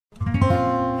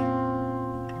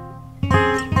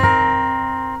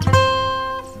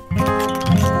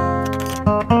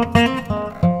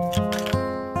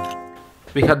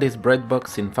We had this bread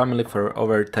box in family for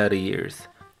over 30 years.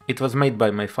 It was made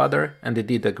by my father and it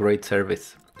did a great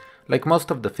service. Like most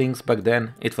of the things back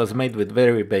then, it was made with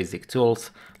very basic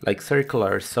tools like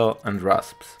circular saw and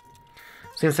rasps.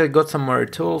 Since I got some more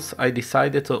tools, I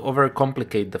decided to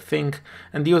overcomplicate the thing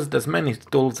and used as many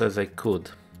tools as I could.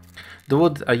 The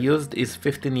wood I used is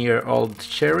 15-year-old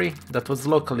cherry that was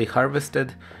locally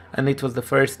harvested, and it was the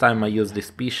first time I used this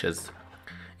species.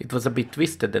 It was a bit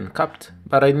twisted and cupped,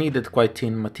 but I needed quite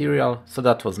thin material, so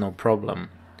that was no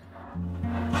problem.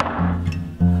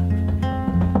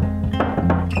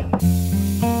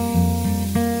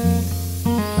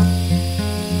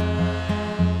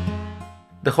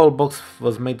 The whole box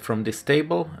was made from this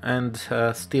table, and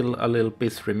still a little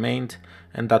piece remained,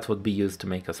 and that would be used to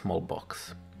make a small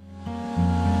box.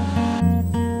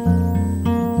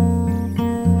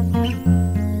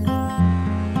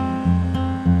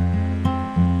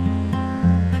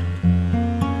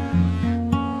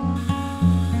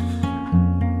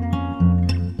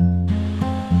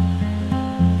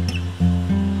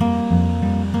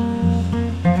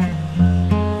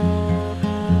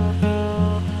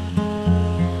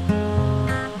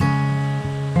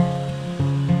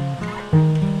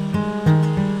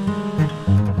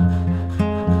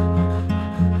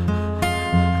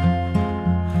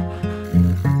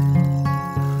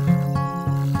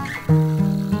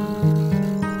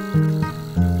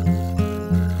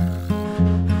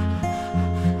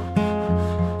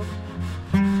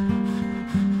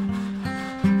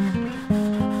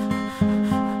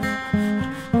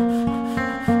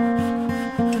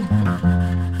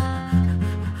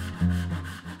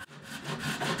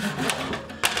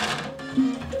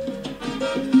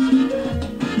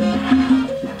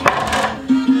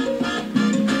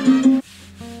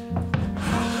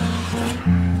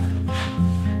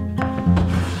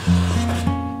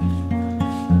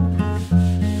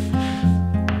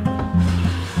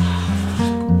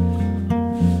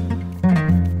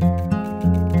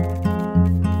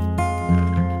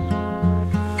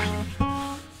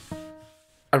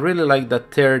 I really like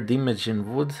that teared image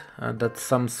in wood, that's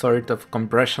some sort of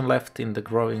compression left in the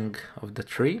growing of the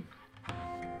tree.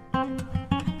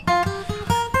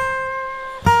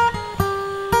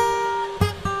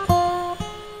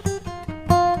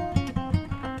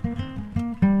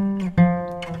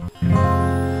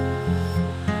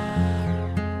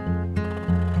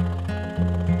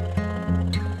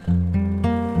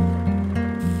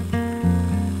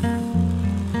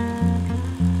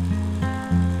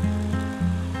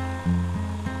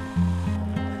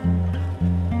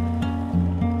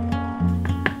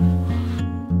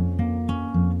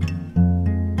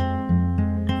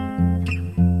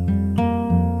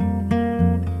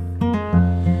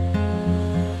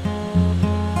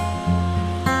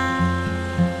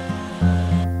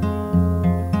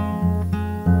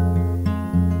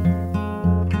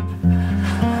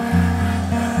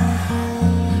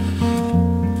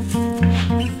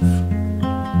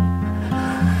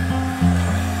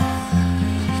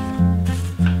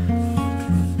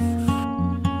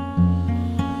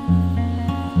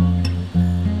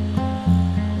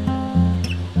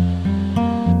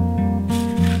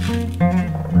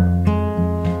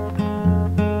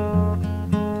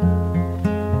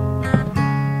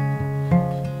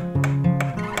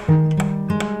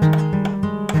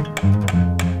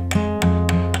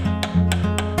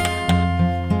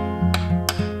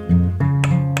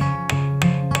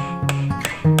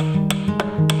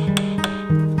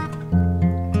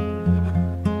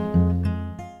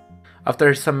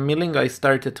 After some milling I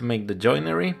started to make the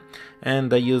joinery,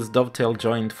 and I used dovetail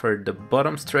joint for the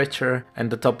bottom stretcher, and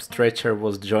the top stretcher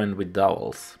was joined with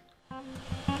dowels.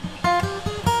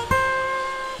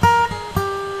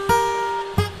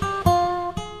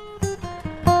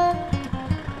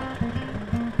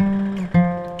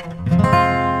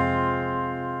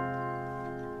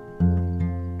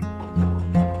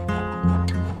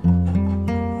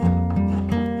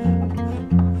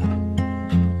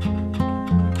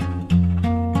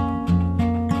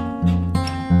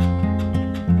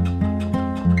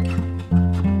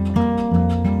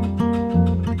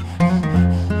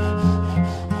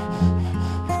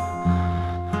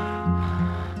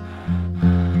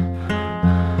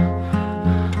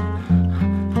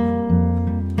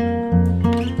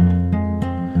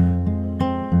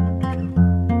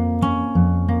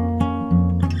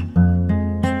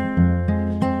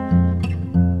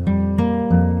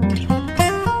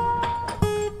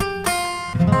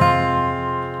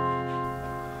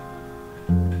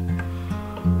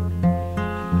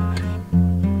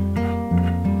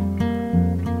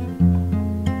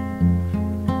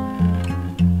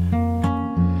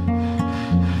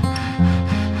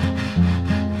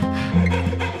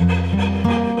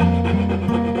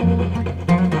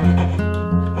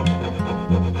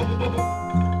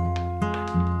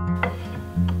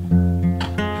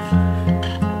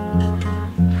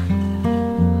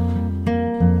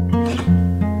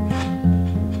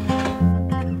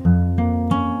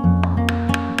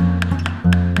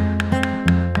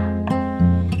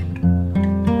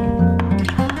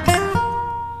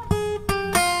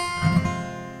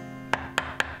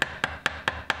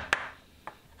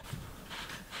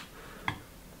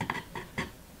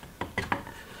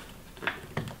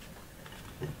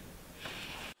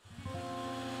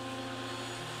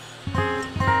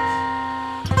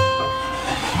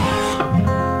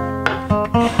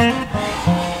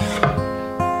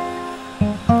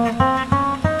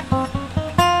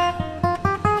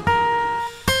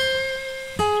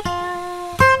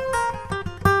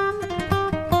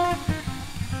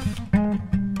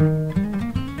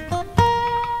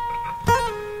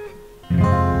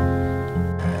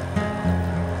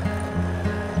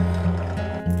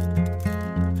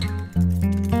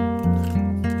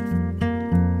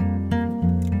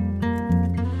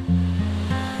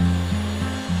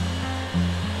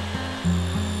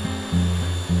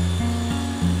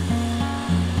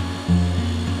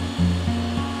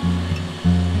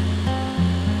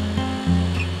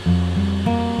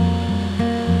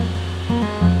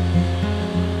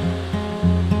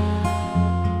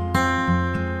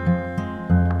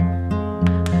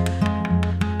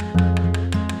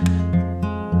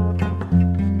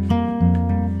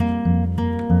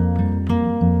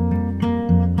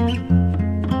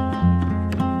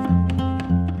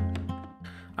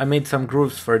 I made some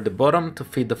grooves for the bottom to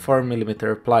fit the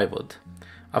 4mm plywood.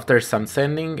 After some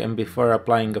sanding and before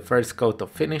applying a first coat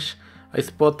of finish, I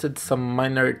spotted some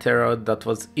minor tear out that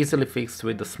was easily fixed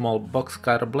with a small box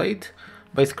cutter blade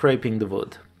by scraping the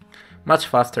wood. Much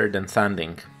faster than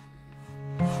sanding.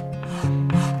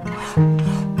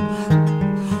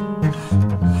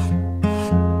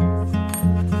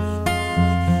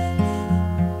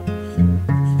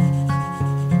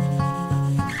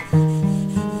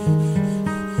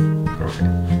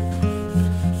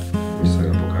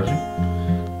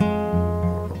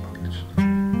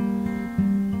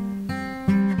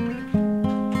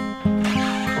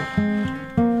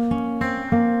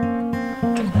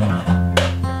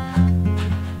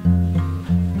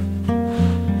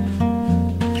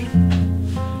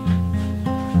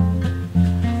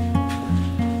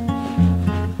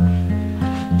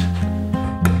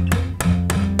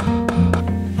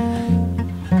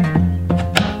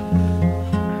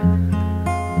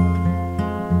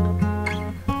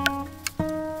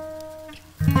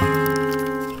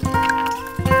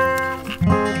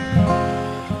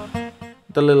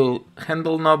 The little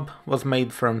handle knob was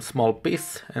made from small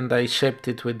piece and I shaped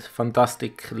it with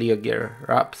fantastic Leogear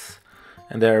wraps,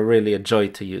 and they're really a joy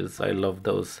to use. I love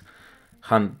those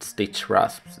hand stitch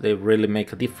rasps. They really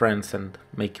make a difference and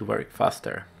make you work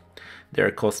faster.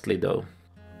 They're costly though.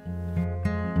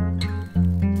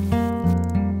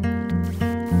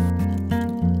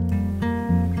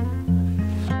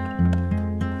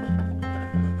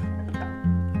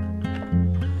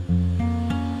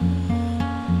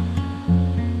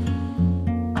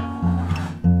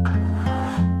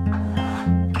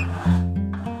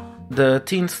 The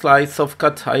thin slice of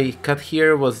cut I cut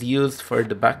here was used for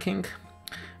the backing,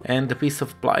 and the piece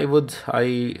of plywood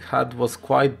I had was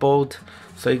quite bowed,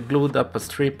 so I glued up a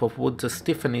strip of wood to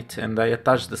stiffen it and I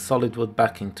attached the solid wood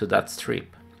backing to that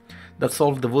strip. That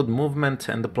solved the wood movement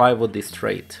and the plywood is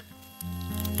straight.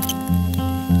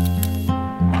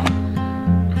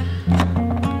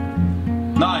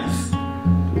 Nice!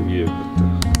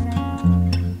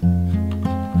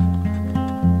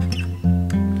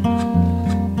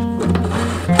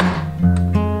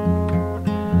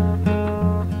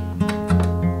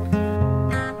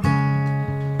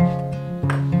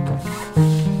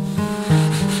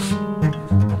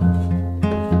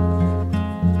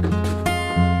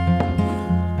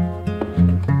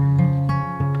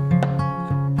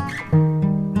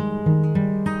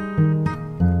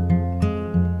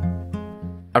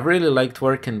 I really liked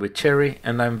working with cherry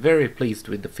and I'm very pleased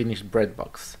with the finished bread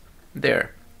box.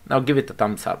 There, now give it a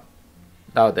thumbs up.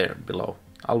 Down there below.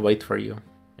 I'll wait for you.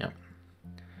 Yeah.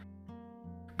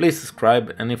 Please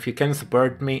subscribe and if you can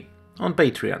support me on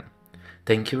Patreon.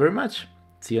 Thank you very much.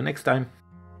 See you next time.